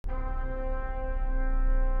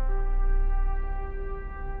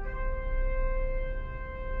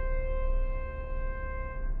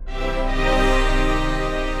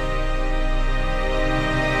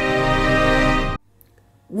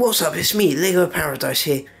What's up, it's me, Lego Paradise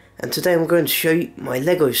here, and today I'm going to show you my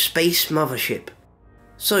Lego Space Mothership.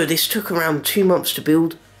 So this took around 2 months to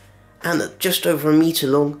build, and at just over a metre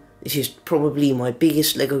long, this is probably my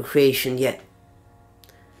biggest Lego creation yet.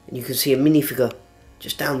 And you can see a minifigure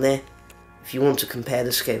just down there, if you want to compare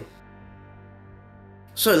the scale.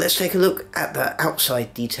 So let's take a look at the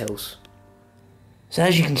outside details. So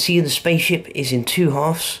as you can see, the spaceship is in 2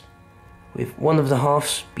 halves, with one of the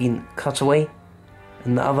halves being cut away,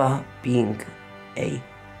 and the other being a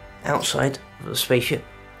outside of the spaceship.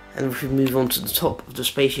 And if we move on to the top of the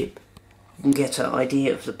spaceship, you can get an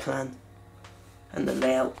idea of the plan and the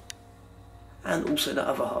layout, and also the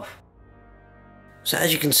other half. So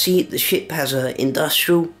as you can see, the ship has an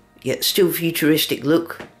industrial yet still futuristic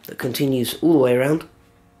look that continues all the way around.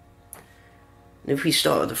 And if we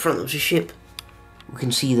start at the front of the ship, we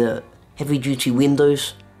can see the heavy duty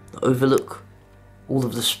windows that overlook all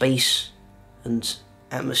of the space and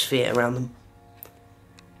atmosphere around them.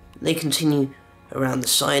 They continue around the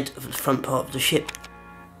side of the front part of the ship.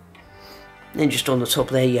 And then just on the top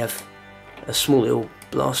there you have a small little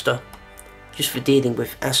blaster, just for dealing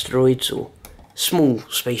with asteroids or small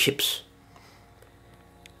spaceships.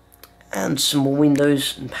 And some more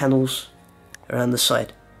windows and panels around the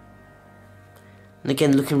side. And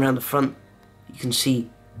again, looking around the front, you can see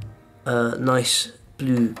a nice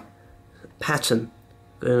blue pattern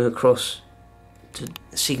going across to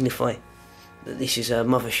signify that this is a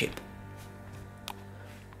mothership.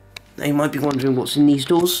 Now you might be wondering what's in these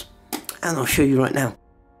doors, and I'll show you right now.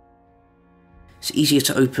 It's easier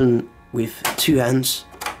to open with 2 hands.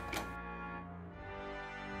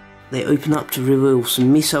 They open up to reveal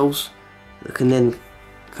some missiles that can then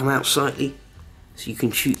come out slightly, so you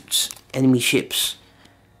can shoot enemy ships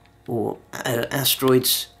or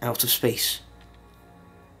asteroids out of space.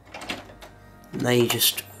 And they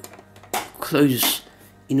just close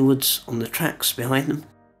inwards on the tracks behind them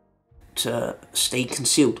to stay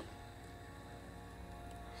concealed.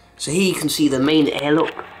 So here you can see the main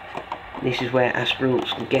airlock. This is where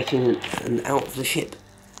astronauts can get in and out of the ship.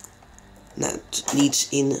 And that leads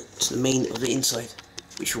in to the main of the inside,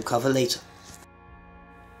 which we'll cover later.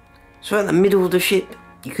 So at the middle of the ship,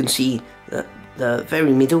 you can see that the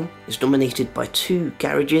very middle is dominated by 2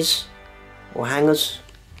 garages or hangars.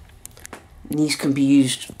 And these can be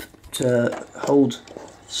used to hold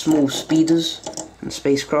small speeders and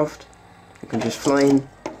spacecraft. You can just fly in,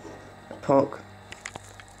 park,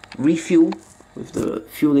 refuel with the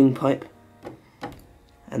fueling pipe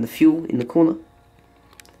and the fuel in the corner,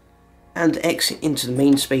 and exit into the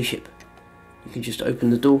main spaceship. You can just open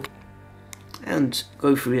the door and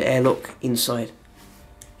go through the airlock inside.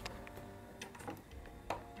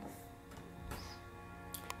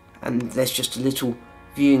 And there's just a little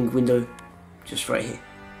viewing window just right here.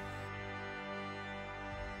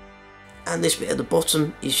 And this bit at the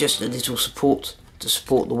bottom is just a little support to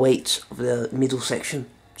support the weight of the middle section,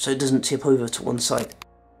 so it doesn't tip over to one side.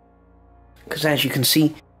 Because as you can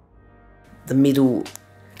see, the middle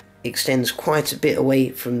extends quite a bit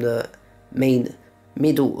away from the main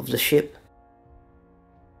middle of the ship.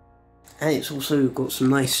 And it's also got some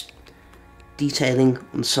nice detailing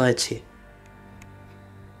on the sides here.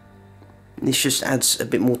 And this just adds a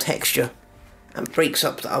bit more texture and breaks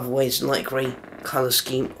up the otherwise light grey colour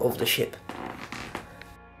scheme of the ship.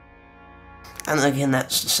 And again,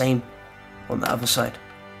 that's the same on the other side,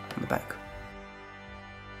 on the back.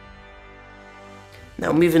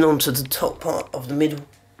 Now moving on to the top part of the middle,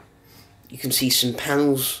 you can see some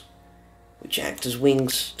panels which act as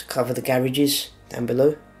wings to cover the garages down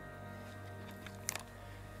below.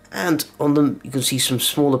 And on them you can see some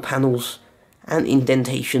smaller panels and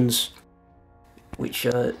indentations, which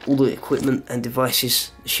are all the equipment and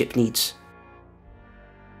devices the ship needs.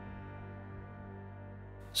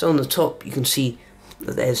 So on the top you can see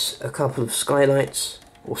that there's a couple of skylights,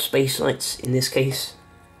 or space lights in this case,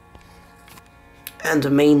 and a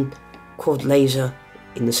main quad laser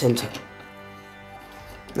in the centre.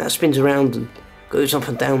 That spins around and goes up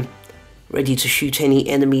and down, ready to shoot any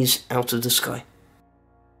enemies out of the sky.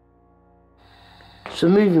 So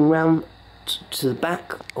moving around to the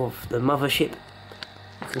back of the mothership,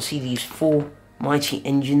 you can see these 4 mighty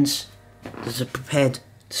engines that are prepared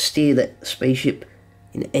to steer that spaceship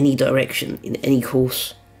in any direction, in any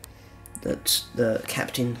course that the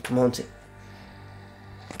captain commands it.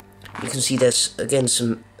 You can see there's again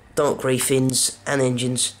some dark grey fins and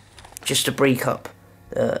engines, just to break up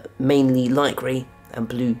the mainly light grey and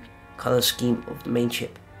blue colour scheme of the main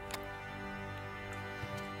ship.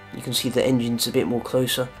 You can see the engines a bit more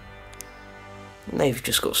closer, and they've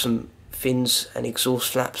just got some fins and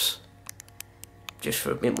exhaust flaps just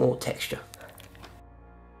for a bit more texture.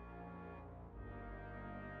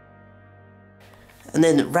 And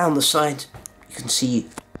then round the side you can see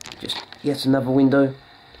just yet another window,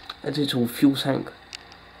 a little fuel tank,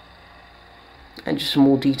 and just some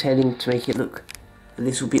more detailing to make it look a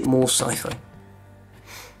little bit more sci-fi.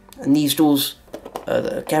 And these doors are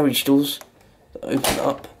the garage doors that open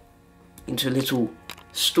up into a little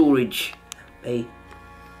storage bay,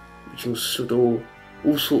 which will store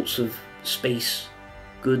all sorts of space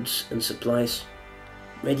goods and supplies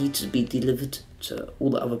ready to be delivered to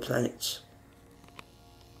all the other planets.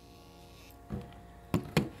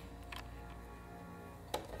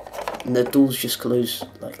 And the doors just close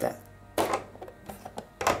like that.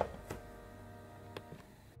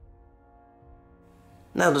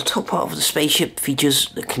 Now the top part of the spaceship features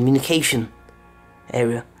the communication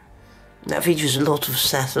area. That features a lot of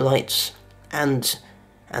satellites and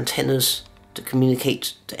antennas to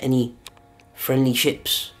communicate to any friendly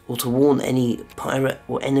ships or to warn any pirate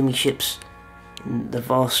or enemy ships in the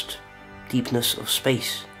vast deepness of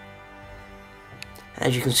space.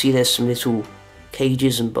 As you can see, there's some little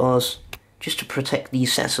cages and bars just to protect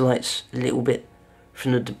these satellites a little bit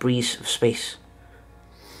from the debris of space.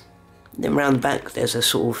 Then round the back there's a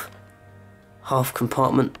sort of half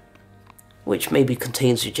compartment which maybe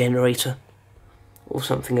contains a generator or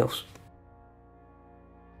something else.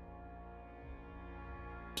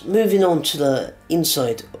 Moving on to the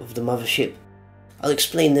inside of the mothership, I'll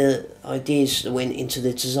explain the ideas that went into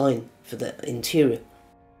the design for the interior.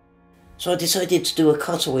 So I decided to do a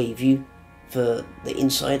cutaway view for the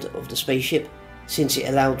inside of the spaceship, since it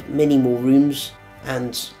allowed many more rooms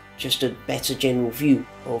and just a better general view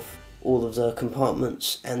of all of the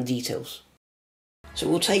compartments and details. So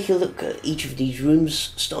we'll take a look at each of these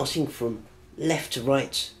rooms, starting from left to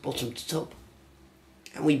right, bottom to top.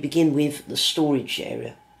 And we begin with the storage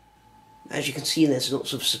area. As you can see, there's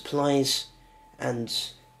lots of supplies and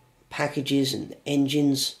packages and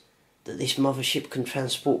engines that this mothership can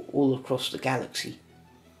transport all across the galaxy.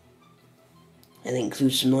 And it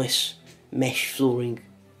includes some nice mesh flooring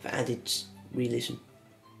for added realism.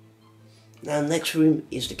 Now the next room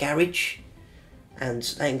is the garage, and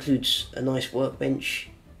that includes a nice workbench,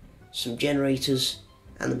 some generators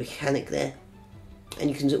and the mechanic there. And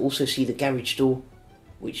you can also see the garage door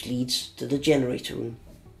which leads to the generator room.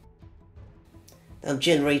 Now the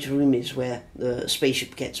generator room is where the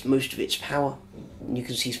spaceship gets most of its power, and you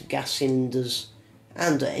can see some gas cylinders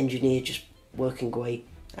and an engineer just working away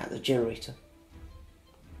at the generator.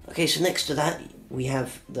 Okay, so next to that we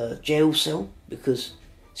have the jail cell, because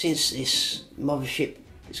since this mothership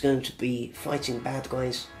is going to be fighting bad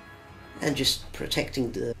guys and just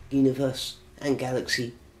protecting the universe and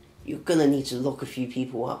galaxy, you're going to need to lock a few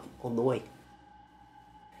people up on the way.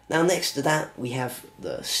 Now next to that we have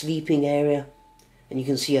the sleeping area, and you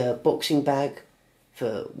can see a boxing bag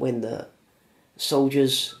for when the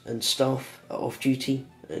soldiers and staff are off duty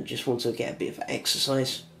and just want to get a bit of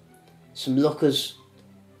exercise, some lockers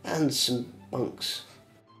and some bunks.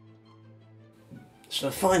 So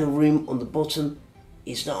the final room on the bottom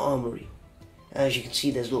is the armory. As you can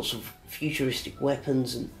see, there's lots of futuristic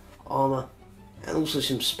weapons and armour, and also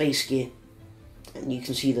some space gear, and you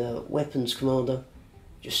can see the weapons commander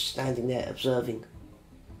just standing there observing.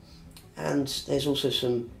 And there's also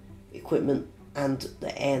some equipment and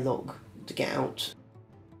the airlock to get out.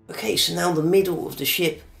 Okay, so now the middle of the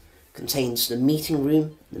ship contains the meeting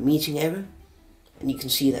room, the meeting area, and you can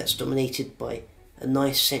see that's dominated by a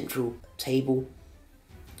nice central table,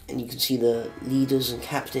 and you can see the leaders and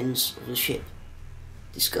captains of the ship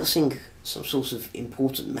discussing some sort of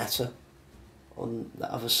important matter on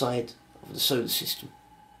the other side of the solar system.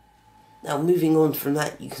 Now moving on from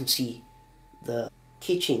that, you can see the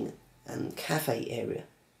kitchen and cafe area.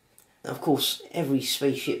 Now of course every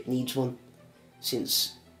spaceship needs one,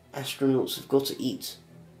 since astronauts have got to eat,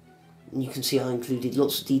 and you can see I included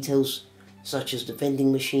lots of details such as the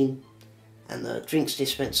vending machine and the drinks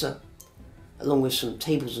dispenser, along with some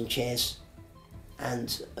tables and chairs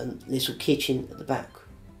and a little kitchen at the back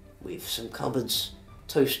with some cupboards,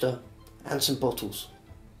 toaster and some bottles.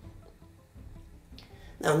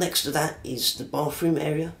 Now next to that is the bathroom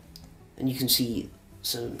area, and you can see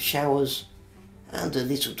some showers and a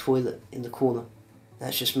little toilet in the corner.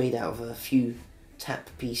 That's just made out of a few tap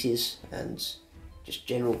pieces and just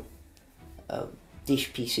general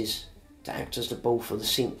dish pieces to act as the bowl for the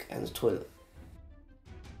sink and the toilet.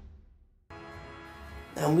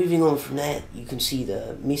 Now moving on from there, you can see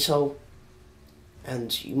the missile,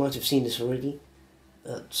 and you might have seen this already,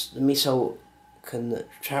 that the missile can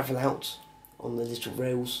travel out on the little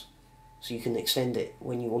rails, so you can extend it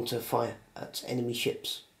when you want to fire at enemy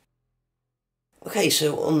ships. Okay,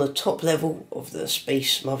 so on the top level of the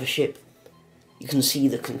space mothership, you can see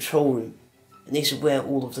the control room, and this is where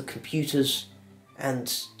all of the computers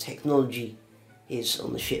and technology is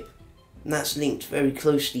on the ship. And that's linked very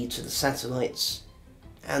closely to the satellites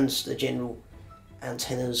and the general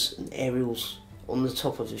antennas and aerials on the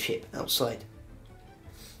top of the ship outside.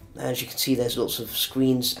 Now, as you can see, there's lots of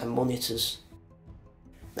screens and monitors.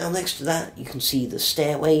 Now next to that you can see the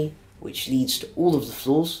stairway which leads to all of the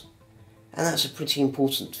floors, and that's a pretty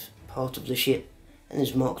important part of the ship and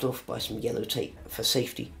is marked off by some yellow tape for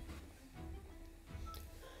safety.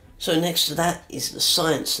 So next to that is the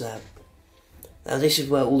science lab. Now this is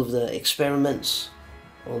where all of the experiments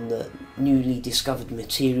on the newly discovered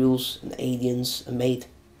materials and aliens are made.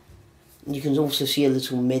 And you can also see a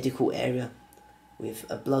little medical area with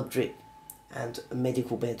a blood drip and a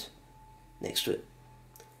medical bed next to it,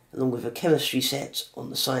 along with a chemistry set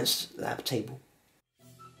on the science lab table.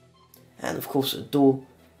 And of course a door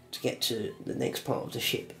to get to the next part of the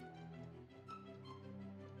ship.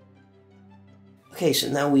 Okay, so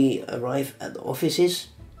now we arrive at the offices,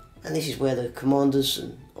 and this is where the commanders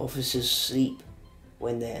and officers sleep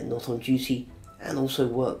when they're not on duty, and also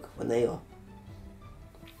work when they are.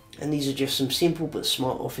 And these are just some simple but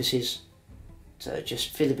smart offices to just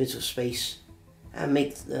fill a bit of space and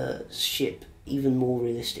make the ship even more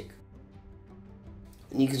realistic.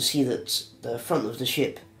 And you can see that the front of the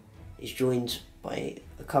ship is joined by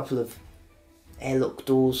a couple of airlock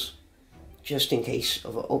doors just in case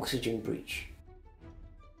of an oxygen breach.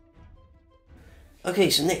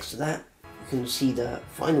 Okay, so next to that you can see the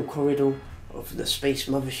final corridor of the space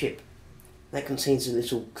mothership. That contains a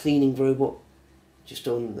little cleaning robot just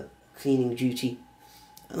on the cleaning duty,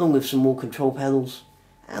 along with some more control panels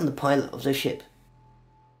and the pilot of the ship.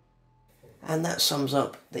 And that sums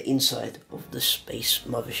up the inside of the space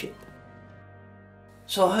mothership.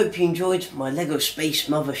 So I hope you enjoyed my LEGO space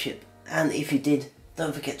mothership, and if you did,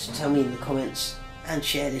 don't forget to tell me in the comments and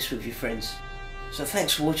share this with your friends. So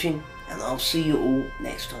thanks for watching, and I'll see you all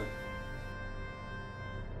next time.